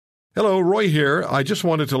Hello, Roy here. I just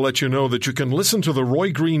wanted to let you know that you can listen to The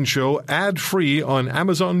Roy Green Show ad-free on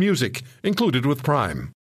Amazon Music, included with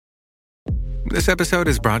Prime. This episode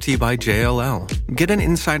is brought to you by JLL. Get an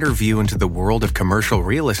insider view into the world of commercial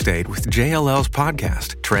real estate with JLL's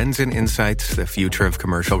podcast, Trends and Insights, the Future of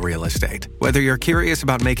Commercial Real Estate. Whether you're curious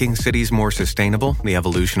about making cities more sustainable, the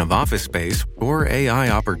evolution of office space, or AI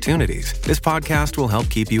opportunities, this podcast will help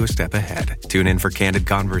keep you a step ahead. Tune in for candid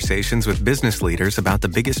conversations with business leaders about the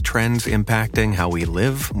biggest trends impacting how we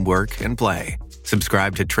live, work, and play.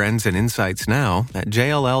 Subscribe to Trends and Insights now at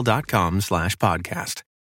jll.com/podcast.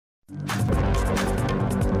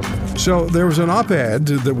 So there was an op-ed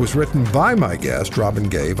that was written by my guest, Robin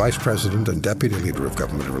Gay, Vice President and Deputy Leader of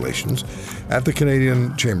Government Relations at the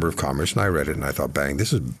Canadian Chamber of Commerce, and I read it and I thought, bang,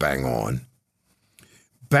 this is bang on.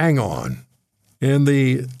 Bang on. And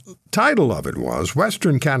the title of it was,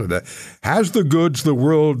 Western Canada has the goods the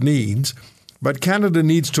world needs, but Canada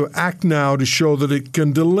needs to act now to show that it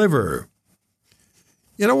can deliver.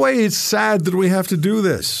 In a way, it's sad that we have to do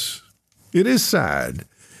this. It is sad.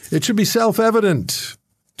 It should be self-evident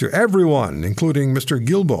to everyone, including Mr.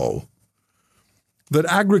 Guilbeault, that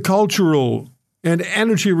agricultural and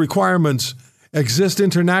energy requirements exist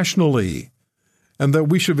internationally and that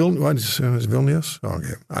we should build. What is Vilnius? Oh,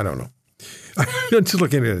 okay, I don't know. I'm just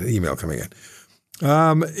looking at an email coming in.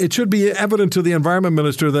 It should be evident to the Environment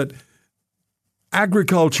Minister that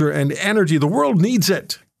agriculture and energy, the world needs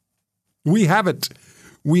it. We have it.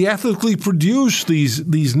 We ethically produce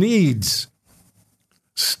these needs.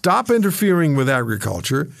 Stop interfering with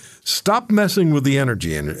agriculture, stop messing with the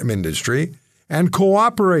energy industry, and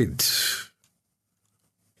cooperate.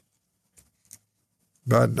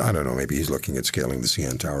 But I don't know, maybe he's looking at scaling the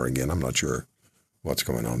CN Tower again. I'm not sure what's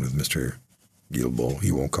going on with Mr. Guilbeault.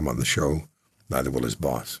 He won't come on the show. Neither will his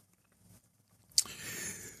boss.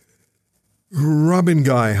 Robin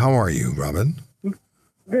Guy, how are you, Robin?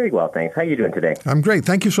 Very well, thanks. How are you doing today? I'm great.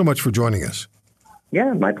 Thank you so much for joining us.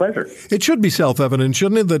 Yeah, my pleasure. It should be self-evident,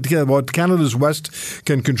 shouldn't it, that what Canada's West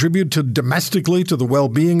can contribute to domestically to the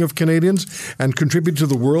well-being of Canadians and contribute to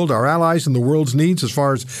the world, our allies and the world's needs as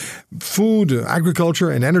far as food, agriculture,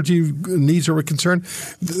 and energy needs are concerned.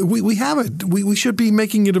 We have it. We should be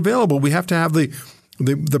making it available. We have to have the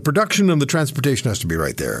production and the transportation has to be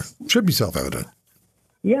right there. It should be self-evident.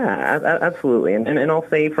 Yeah, absolutely. And I'll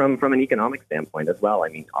say from an economic standpoint as well, I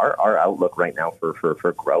mean, our outlook right now for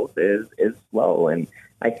growth is slow. And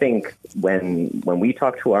I think when we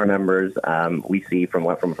talk to our members, we see from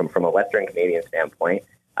a Western Canadian standpoint,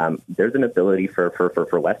 there's an ability for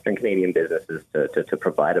Western Canadian businesses to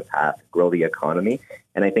provide a path, grow the economy.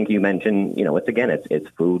 And I think you mentioned, it's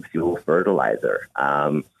food, fuel, fertilizer.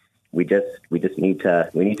 We just need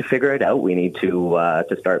to figure it out. We need to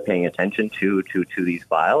start paying attention to these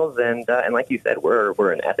files, and like you said,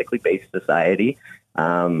 we're an ethically based society.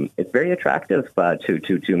 It's very attractive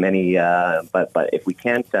to many, but if we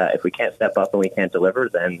can't step up and we can't deliver,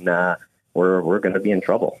 then we're going to be in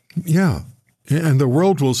trouble. Yeah, and the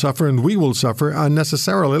world will suffer, and we will suffer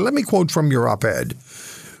unnecessarily. Let me quote from your op-ed: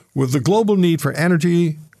 "With the global need for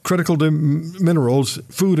energy, critical minerals,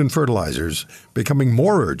 food and fertilizers becoming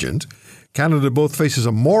more urgent, Canada both faces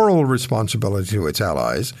a moral responsibility to its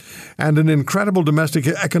allies and an incredible domestic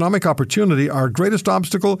economic opportunity. Our greatest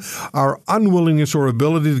obstacle, our unwillingness or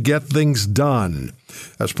ability to get things done.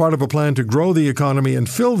 As part of a plan to grow the economy and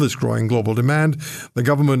fill this growing global demand, the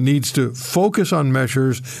government needs to focus on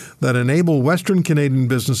measures that enable Western Canadian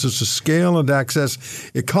businesses to scale and access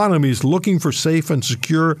economies looking for safe and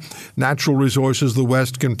secure natural resources the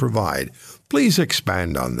West can provide." Please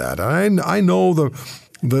expand on that. I know the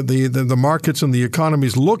markets and the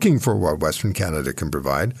economies looking for what Western Canada can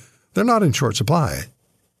provide. They're not in short supply.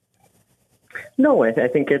 No, I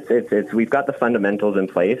think it's we've got the fundamentals in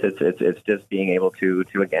place. It's just being able to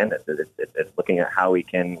again, it's looking at how we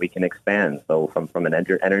can expand. So from an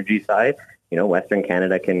energy side, Western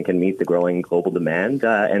Canada can meet the growing global demand,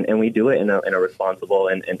 and we do it in a responsible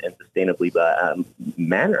and sustainably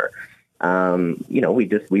manner.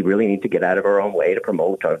 We really need to get out of our own way to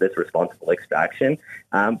promote this responsible extraction,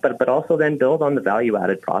 but also then build on the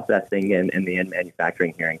value-added processing and the end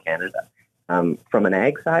manufacturing here in Canada. From an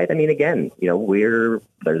ag side, I mean, again, the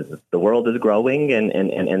world is growing,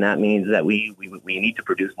 and that means that we need to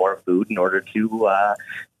produce more food in order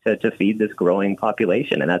to feed this growing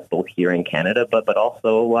population, and that's both here in Canada, but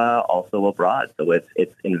also abroad. So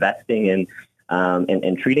it's investing in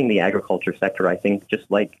and treating the agriculture sector, I think,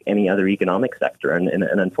 just like any other economic sector. And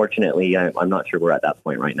unfortunately, I'm not sure we're at that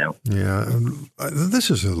point right now. Yeah,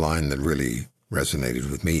 this is a line that really resonated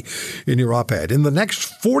with me in your op-ed. In the next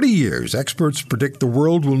 40 years, experts predict the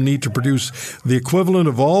world will need to produce the equivalent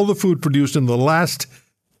of all the food produced in the last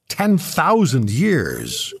 10,000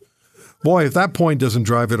 years. Boy, if that point doesn't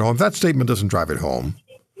drive it home, if that statement doesn't drive it home,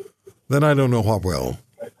 then I don't know what will.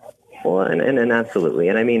 Well, and absolutely.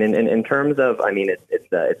 And I mean, in terms of, I mean, it's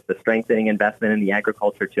the strengthening investment in the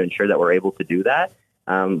agriculture to ensure that we're able to do that.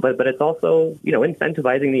 But it's also,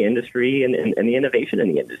 incentivizing the industry and the innovation in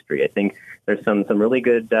the industry. I think there's some really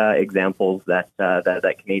good examples that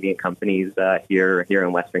Canadian companies here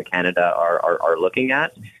in Western Canada are looking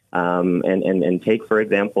at. And take, for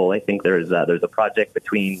example, I think there's a project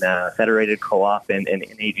between Federated Co-op and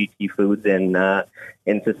AGT Foods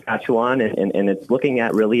in Saskatchewan, and it's looking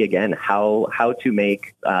at really, again, how to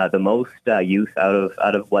make the most use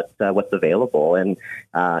out of what's available, and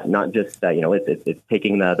not just it's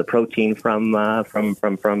taking the protein from a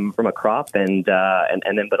crop and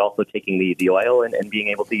then but also taking the oil and being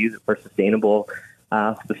able to use it for sustainable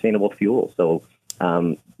fuel. So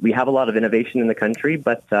we have a lot of innovation in the country,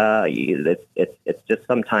 but it's just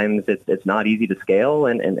sometimes it's not easy to scale,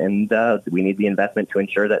 and we need the investment to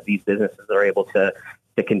ensure that these businesses are able to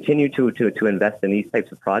continue to invest in these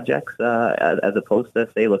types of projects, as opposed to,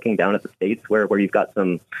 say, looking down at the States where you've got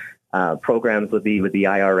some programs with the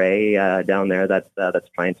IRA down there that's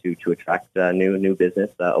trying to attract new business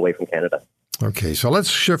away from Canada. Okay, so let's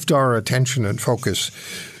shift our attention and focus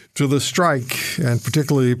to the strike, and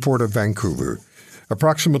particularly Port of Vancouver.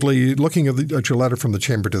 Approximately, looking at your letter from the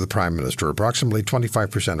Chamber to the Prime Minister, approximately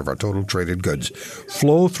 25% of our total traded goods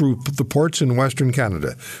flow through the ports in Western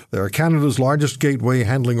Canada. They are Canada's largest gateway,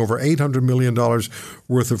 handling over $800 million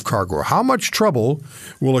worth of cargo. How much trouble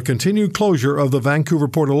will a continued closure of the Vancouver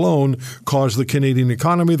port alone cause the Canadian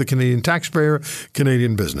economy, the Canadian taxpayer,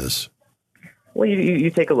 Canadian business? Well, you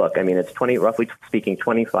take a look. I mean, it's roughly speaking,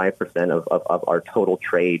 25% of our total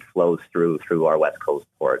trade flows through our West Coast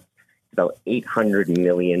ports. About $800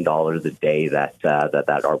 million a day that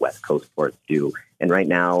our West Coast ports do, and right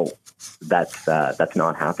now that's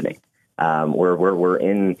not happening. We're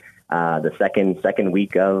in the second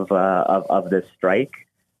week of this strike,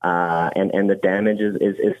 and the damage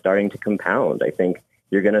is starting to compound. I think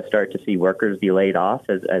you're going to start to see workers be laid off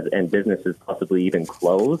and businesses possibly even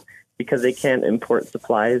close because they can't import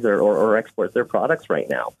supplies or export their products right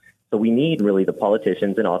now. So we need really the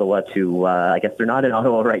politicians in Ottawa to, I guess they're not in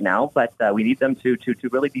Ottawa right now, but we need them to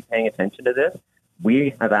really be paying attention to this.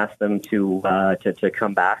 We have asked them to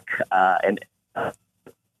come back and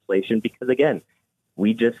inflation because, again,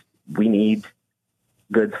 we need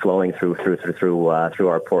goods flowing through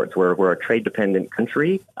our ports. We're a trade dependent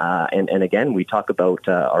country, and again, we talk about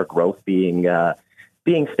our growth being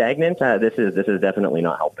stagnant. This is definitely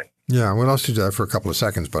not helping. Yeah, we lost you there for a couple of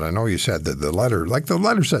seconds, but I know you said that the letter, like the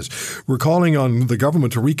letter says, we're calling on the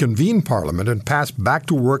government to reconvene Parliament and pass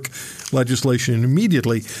back-to-work legislation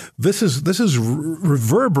immediately. This is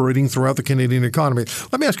reverberating throughout the Canadian economy.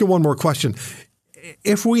 Let me ask you one more question.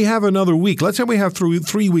 If we have another week, let's say we have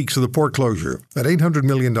 3 weeks of the port closure at $800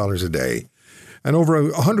 million a day, and over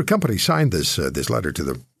 100 companies signed this letter to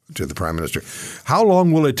the Prime Minister, how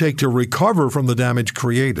long will it take to recover from the damage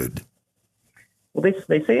created? Well,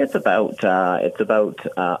 they say it's about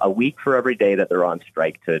a week for every day that they're on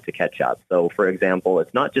strike to catch up. So, for example,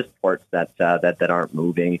 it's not just ports that aren't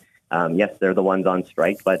moving. Yes, they're the ones on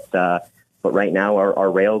strike, but right now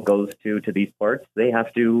our rail goes to these ports. They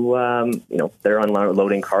have to, they're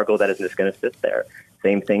unloading cargo that is just going to sit there.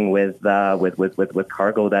 Same thing with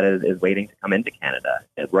cargo that is waiting to come into Canada.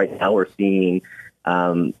 Right now, we're seeing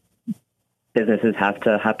businesses have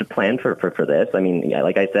to plan for this. I mean, yeah,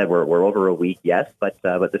 like I said, we're over a week, yes, but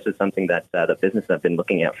this is something that the business have been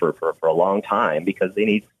looking at for a long time because they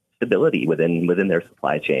need stability within their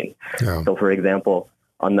supply chain. Yeah. So, for example,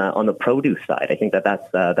 on the produce side, I think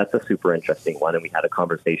that's a super interesting one, and we had a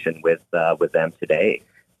conversation with them today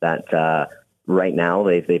that right now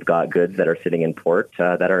they've got goods that are sitting in port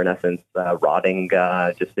that are in essence rotting,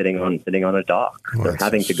 just sitting on a dock. Well, they're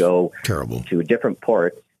having to go to different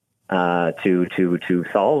ports to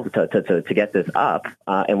get this up,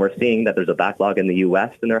 and we're seeing that there's a backlog in the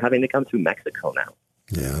U.S. and they're having to come through Mexico now.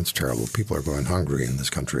 Yeah, it's terrible. People are going hungry in this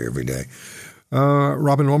country every day.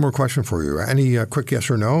 Robin, one more question for you. Any quick yes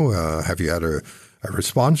or no? Have you had a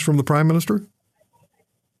response from the Prime Minister?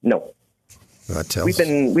 No. That tells. We've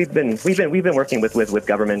been working with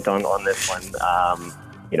government on this one.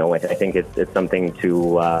 I think it's something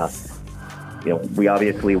to. We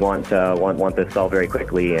obviously want this solved very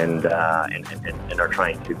quickly, and are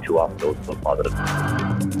trying to offer those positives.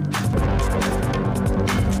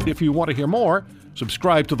 If you want to hear more,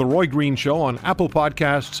 subscribe to The Roy Green Show on Apple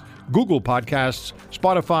Podcasts, Google Podcasts,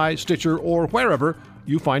 Spotify, Stitcher, or wherever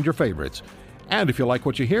you find your favorites. And if you like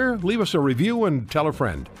what you hear, leave us a review and tell a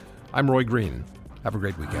friend. I'm Roy Green. Have a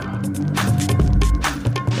great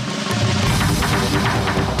weekend.